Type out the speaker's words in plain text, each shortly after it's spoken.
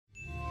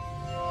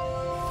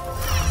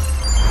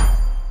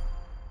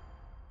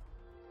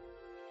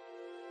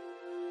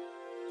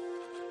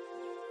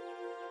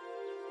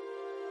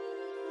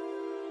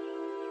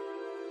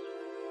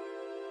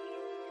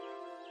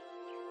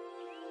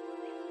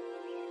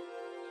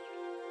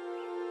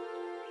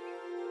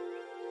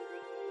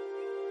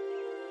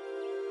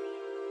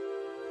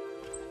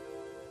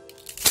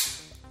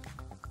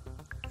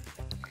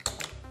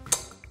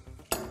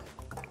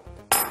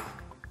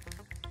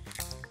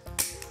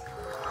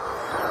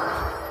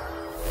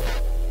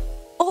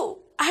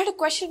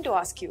question to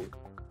ask you.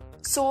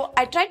 So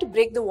I tried to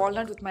break the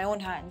walnut with my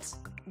own hands,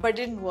 but it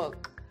didn't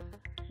work.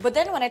 But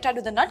then when I tried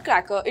with the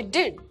nutcracker, it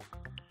did.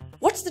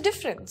 What's the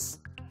difference?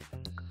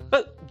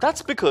 Well,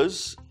 that's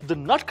because the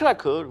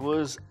nutcracker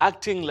was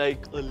acting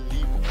like a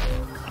lever.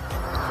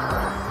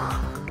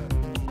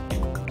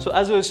 So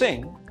as I was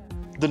saying,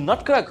 the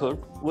nutcracker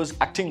was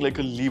acting like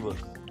a lever.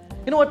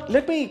 You know what?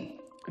 Let me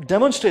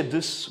demonstrate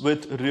this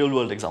with a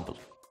real-world example.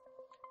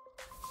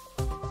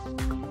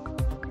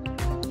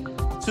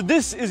 So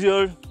this is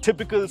your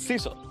typical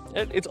seesaw.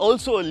 It's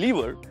also a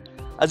lever,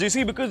 as you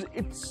see, because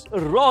it's a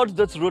rod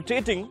that's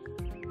rotating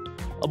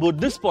about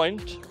this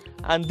point,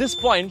 and this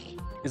point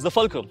is the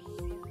fulcrum.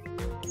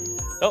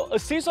 Now, a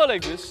seesaw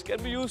like this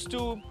can be used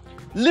to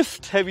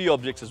lift heavy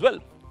objects as well.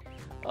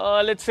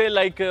 Let's say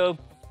like an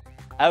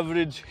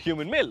average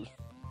human male,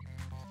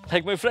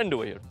 like my friend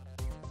over here.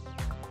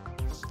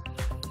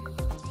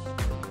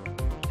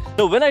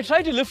 Now, when I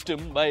try to lift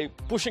him by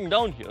pushing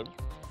down here,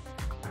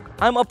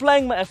 I'm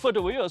applying my effort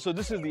over here. So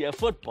this is the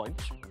effort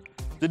point.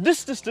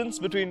 This distance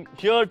between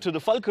here to the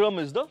fulcrum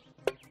is the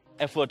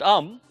effort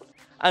arm,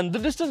 and the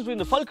distance between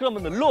the fulcrum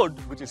and the load,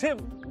 which is him,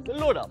 is the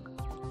load arm.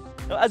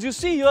 Now, as you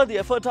see here, the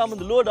effort arm and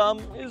the load arm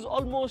is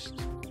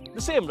almost the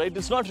same, right?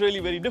 It's not really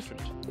very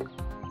different.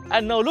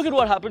 And now look at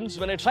what happens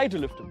when I try to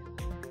lift him.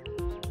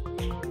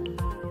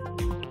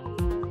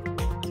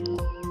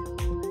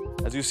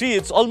 As you see,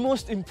 it's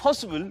almost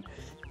impossible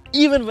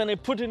even when I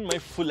put in my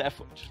full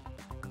effort.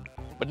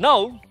 But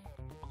now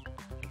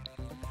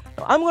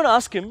I'm going to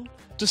ask him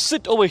to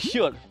sit over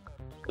here,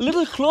 a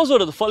little closer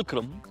to the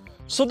fulcrum,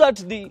 so that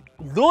the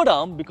load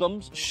arm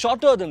becomes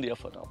shorter than the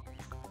effort arm.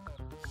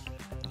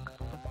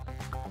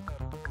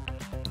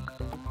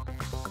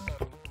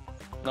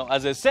 Now,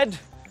 as I said,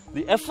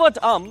 the effort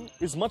arm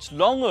is much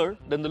longer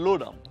than the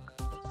load arm.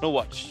 Now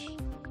watch.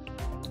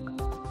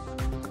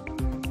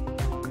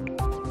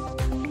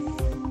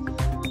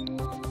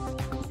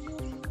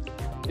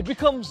 It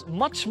becomes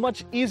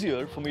much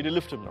easier for me to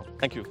lift him now.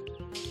 Thank you.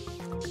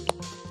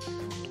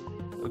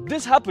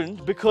 This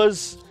happened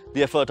because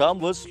the effort arm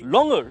was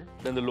longer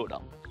than the load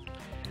arm.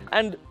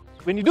 And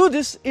when you do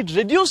this, it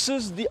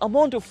reduces the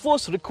amount of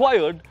force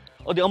required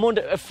or the amount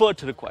of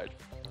effort required.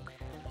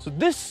 So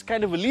this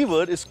kind of a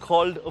lever is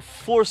called a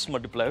force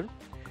multiplier,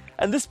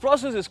 and this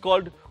process is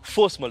called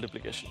force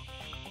multiplication.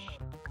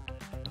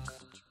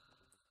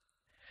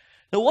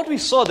 Now what we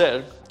saw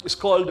there is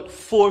called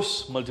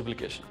force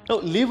multiplication. Now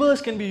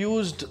levers can be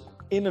used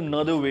in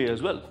another way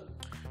as well,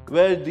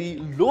 where the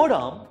load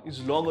arm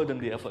is longer than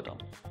the effort arm.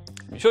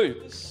 Let me show you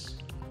this.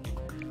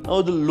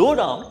 Now the load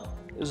arm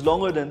is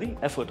longer than the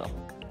effort arm.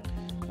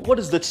 What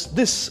does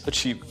this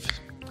achieve?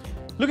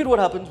 Look at what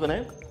happens when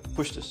I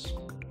push this.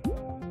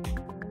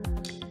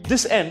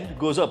 This end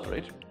goes up,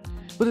 right?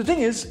 But the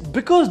thing is,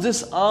 because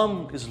this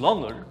arm is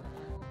longer,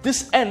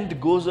 this end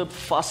goes up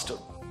faster.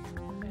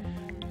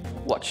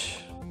 Watch.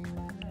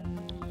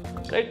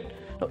 Right?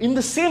 Now in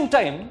the same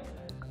time,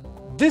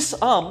 this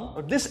arm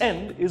or this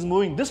end is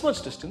moving this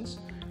much distance,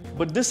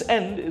 but this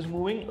end is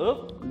moving a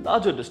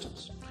larger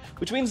distance,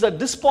 which means that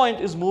this point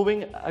is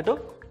moving at a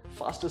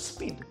faster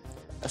speed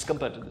as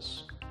compared to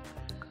this.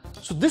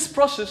 So this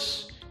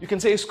process, you can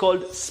say, is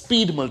called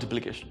speed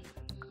multiplication,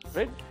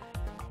 right?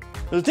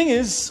 Now the thing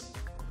is,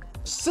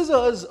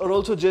 scissors are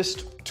also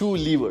just two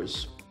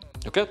levers,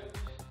 okay?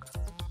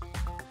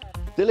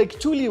 They're like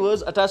two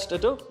levers attached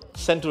at a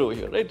center over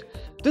here, right?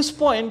 This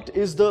point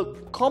is the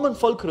common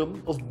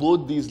fulcrum of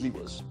both these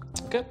levers,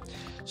 okay?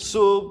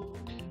 So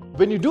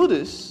when you do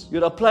this,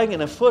 you're applying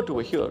an effort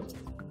over here.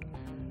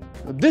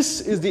 This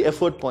is the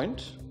effort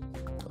point,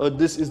 or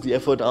this is the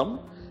effort arm,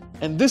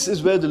 and this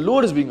is where the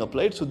load is being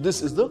applied, so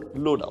this is the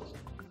load arm.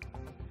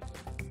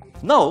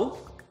 Now,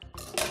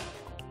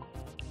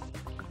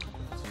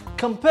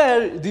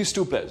 compare these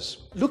two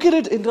pairs. Look at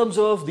it in terms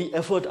of the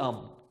effort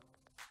arm.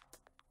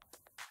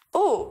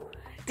 Oh,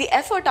 the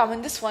effort arm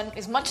in this one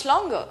is much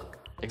longer.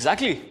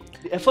 Exactly.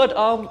 The effort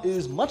arm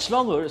is much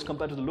longer as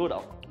compared to the load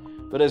arm.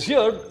 Whereas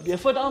here, the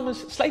effort arm is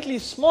slightly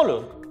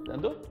smaller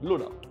than the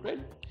load arm, right?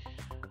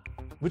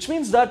 Which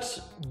means that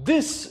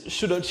this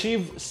should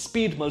achieve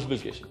speed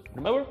multiplication.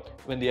 Remember,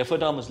 when the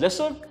effort arm is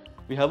lesser,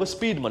 we have a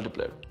speed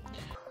multiplier.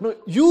 Now,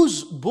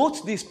 use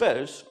both these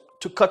pairs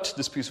to cut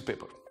this piece of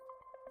paper.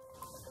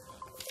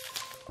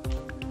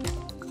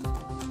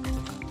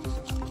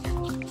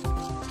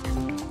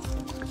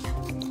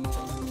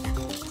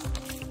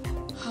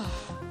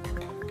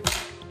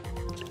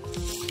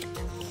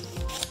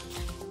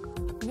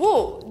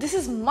 Whoa, this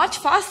is much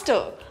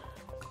faster.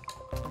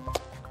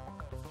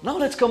 Now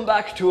let's come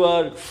back to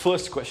our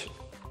first question.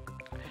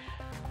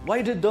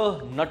 Why did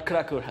the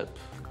nutcracker help?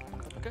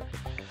 Okay.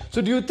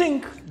 So do you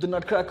think the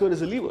nutcracker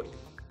is a lever?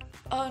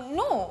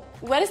 No.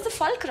 Where is the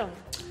fulcrum?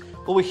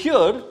 Over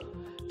here,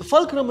 the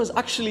fulcrum is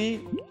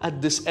actually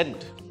at this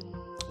end,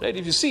 right?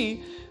 If you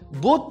see,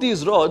 both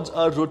these rods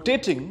are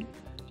rotating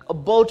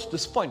about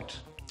this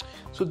point.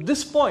 So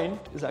this point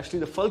is actually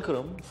the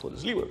fulcrum for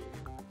this lever,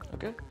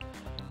 okay?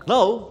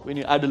 Now, when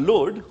you add a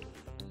load,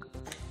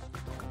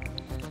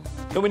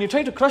 Now when you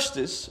try to crush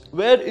this,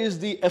 where is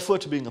the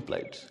effort being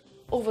applied?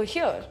 Over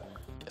here.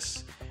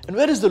 Yes. And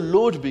where is the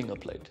load being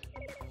applied?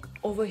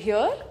 Over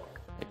here?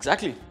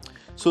 Exactly.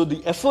 So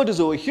the effort is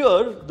over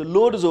here, the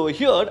load is over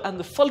here, and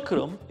the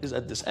fulcrum is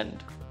at this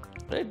end,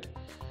 right?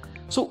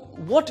 So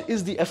what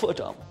is the effort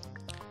arm?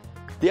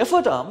 The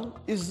effort arm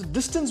is the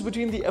distance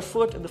between the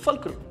effort and the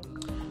fulcrum.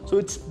 So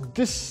it's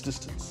this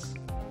distance.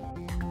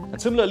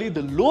 And similarly,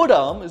 the load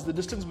arm is the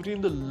distance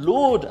between the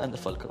load and the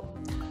fulcrum.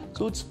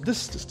 So it's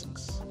this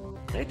distance,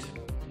 right?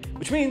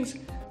 Which means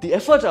the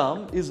effort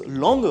arm is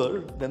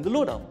longer than the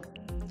load arm.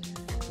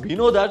 We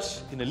know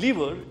that in a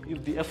lever,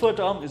 if the effort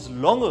arm is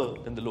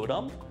longer than the load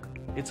arm,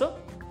 it's a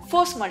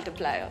force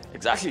multiplier.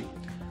 Exactly.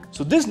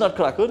 So this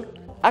nutcracker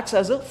acts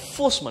as a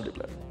force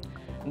multiplier.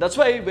 And that's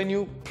why when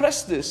you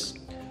press this,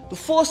 the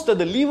force that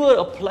the lever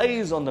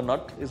applies on the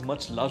nut is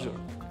much larger.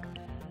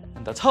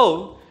 And that's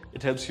how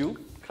it helps you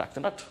crack the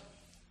nut.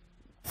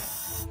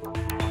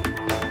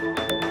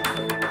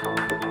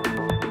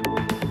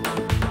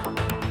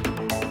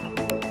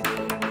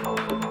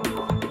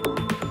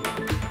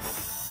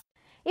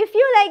 If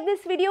you like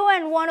this video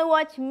and want to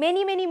watch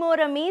many more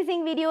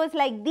amazing videos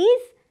like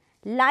these,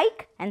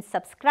 like and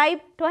subscribe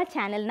to our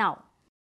channel now.